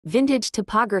Vintage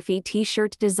typography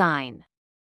t-shirt design.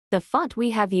 The font we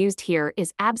have used here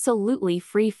is absolutely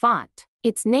free font.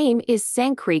 Its name is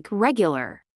Sanskrit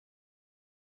Regular.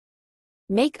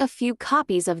 Make a few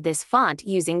copies of this font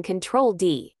using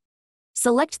Ctrl-D.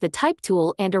 Select the Type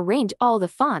tool and arrange all the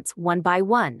fonts one by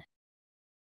one.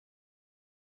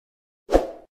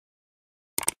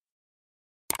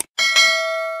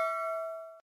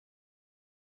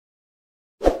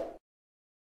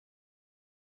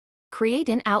 Create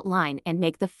an outline and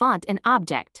make the font an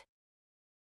object.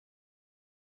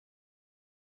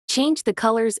 Change the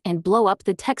colors and blow up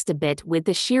the text a bit with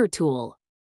the shear tool.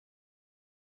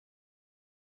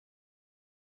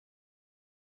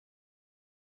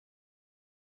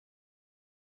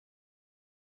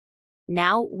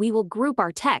 Now we will group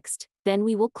our text, then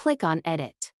we will click on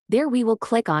Edit. There we will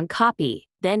click on Copy,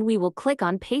 then we will click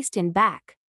on Paste in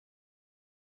back.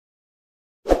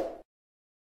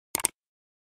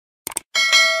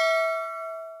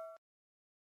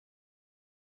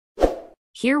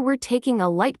 Here we're taking a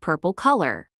light purple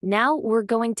color. Now we're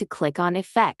going to click on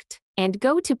Effect, and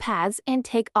go to Paths and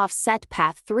take Offset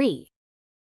Path 3.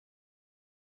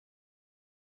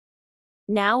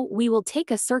 Now we will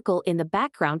take a circle in the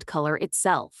background color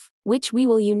itself, which we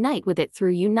will unite with it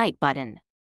through Unite button.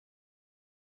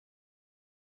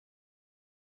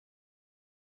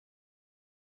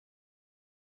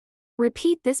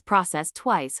 Repeat this process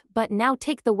twice, but now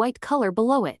take the white color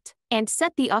below it, and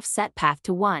set the offset path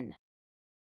to 1.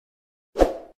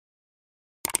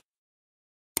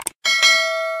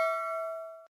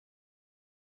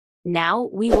 Now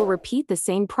we will repeat the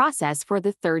same process for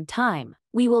the third time.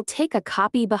 We will take a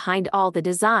copy behind all the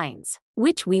designs,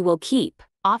 which we will keep,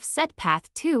 offset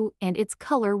path 2, and its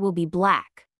color will be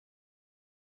black.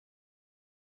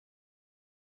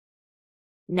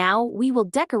 Now we will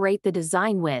decorate the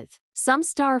design with some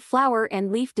star flower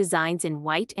and leaf designs in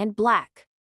white and black.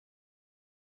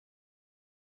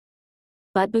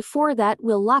 But before that,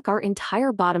 we'll lock our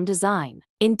entire bottom design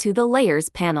into the Layers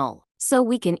panel, so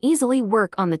we can easily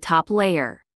work on the top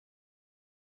layer.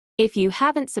 If you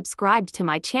haven't subscribed to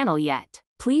my channel yet,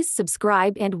 please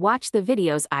subscribe and watch the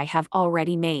videos I have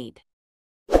already made.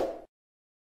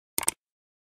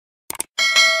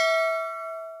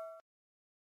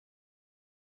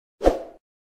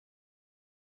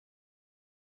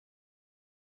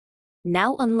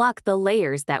 Now unlock the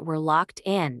layers that were locked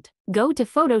and go to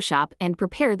Photoshop and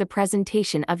prepare the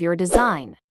presentation of your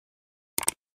design.